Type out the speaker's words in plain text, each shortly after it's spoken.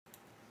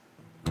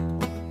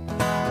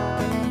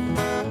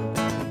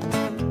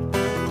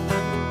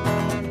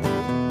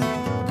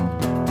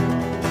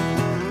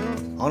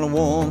On a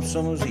warm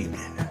summer's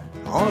evening,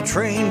 on a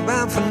train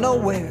bound for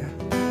nowhere,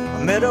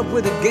 I met up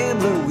with a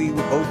gambler, we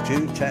were both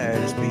too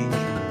tired to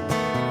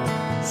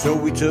speak. So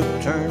we took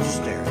turns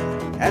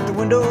staring at the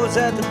windows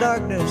at the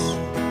darkness.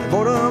 The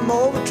boredom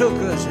overtook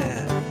us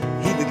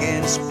and he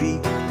began to speak.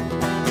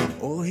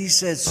 Oh, he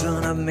said,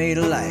 son, I made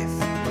a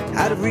life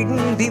out of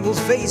reading people's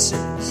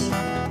faces,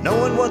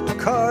 knowing what the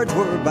cards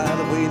were by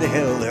the way they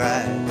held their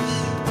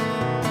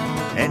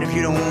eyes. And if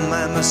you don't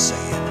mind my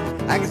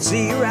saying, I can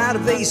see you're out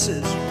of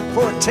aces.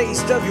 For a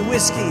taste of your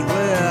whiskey,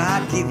 well,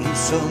 I'd give you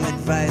some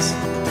advice.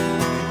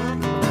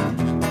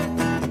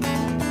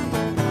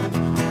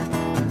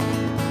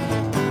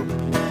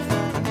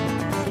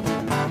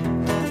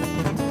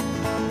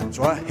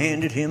 So I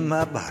handed him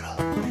my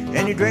bottle,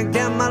 and he drank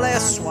down my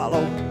last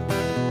swallow.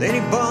 Then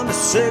he bummed a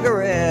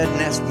cigarette and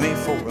asked me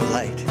for a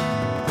light.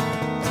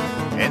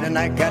 And the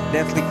night got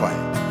deathly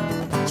quiet.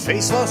 His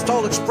face lost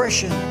all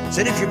expression.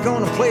 Said, if you're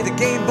gonna play the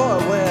game, boy,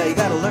 well, you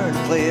gotta learn to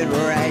play it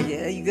right.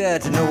 Yeah, you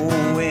got to know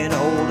when to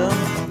hold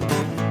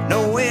 'em,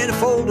 know when to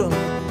fold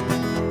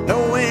 'em,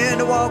 know when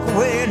to walk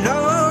away,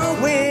 know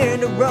when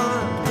to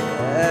run.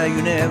 Yeah,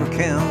 you never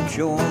count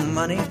your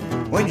money.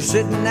 When you're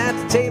sitting at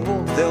the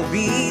table, there'll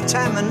be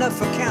time enough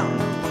for counting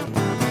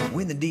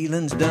when the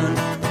dealing's done.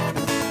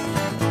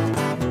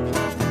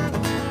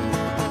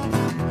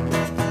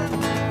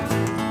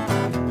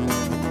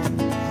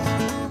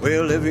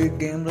 Well, every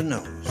gambler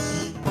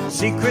knows the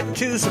secret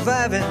to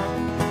surviving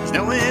is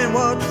knowing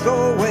what to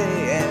throw away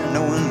and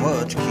knowing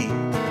what to keep.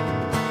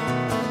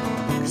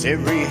 'Cause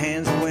every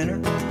hand's a winner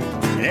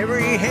and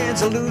every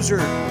hand's a loser,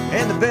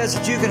 and the best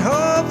that you can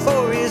hope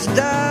for is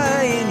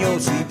die in your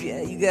sleep.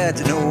 Yeah, you got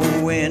to know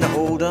when to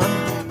hold 'em,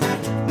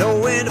 know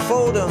when to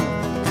fold 'em,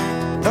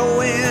 know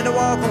when to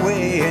walk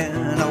away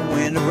and know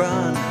when to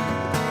run.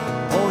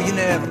 Oh, you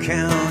never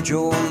count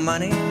your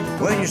money.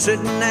 When you're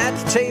sitting at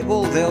the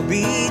table, there'll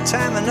be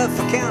time enough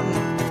for counting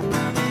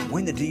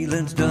when the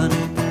dealing's done.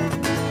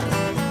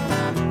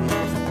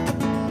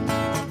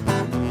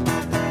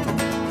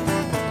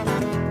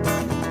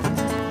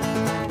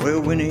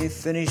 Well, when he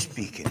finished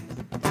speaking,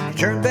 he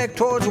turned back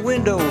towards the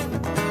window,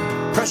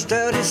 crushed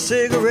out his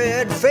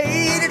cigarette, and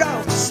faded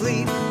off to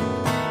sleep.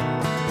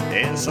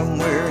 And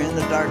somewhere in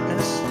the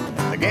darkness,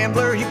 the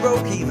gambler, he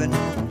broke even.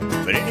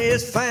 But in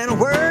his final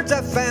words,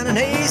 I found an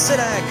ace that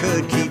I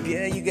could keep.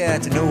 Yeah, you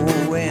got to know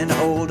when to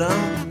hold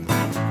 'em,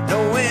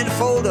 know when to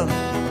fold 'em,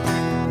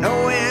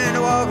 know when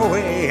to walk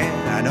away,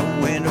 and I know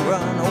when to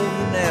run. Oh,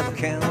 you never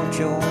count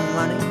your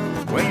money.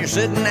 When you're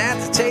sitting at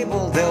the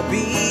table, there'll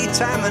be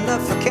time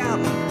enough for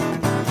counting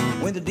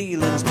when the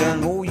dealing's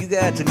done. Oh, you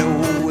got to know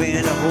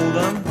when to hold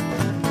 'em,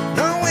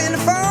 know when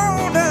to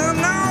fold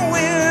 'em, know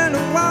when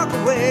to walk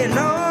away,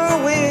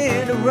 know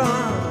when to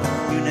run.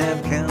 You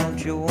never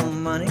count your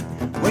money.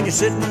 When you're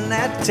sitting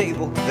at the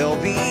table, there'll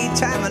be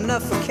time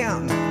enough for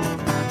counting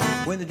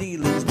when the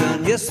dealing's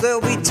done. Yes,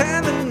 there'll be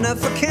time enough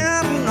for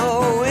counting,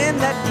 oh, when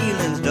that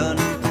dealing's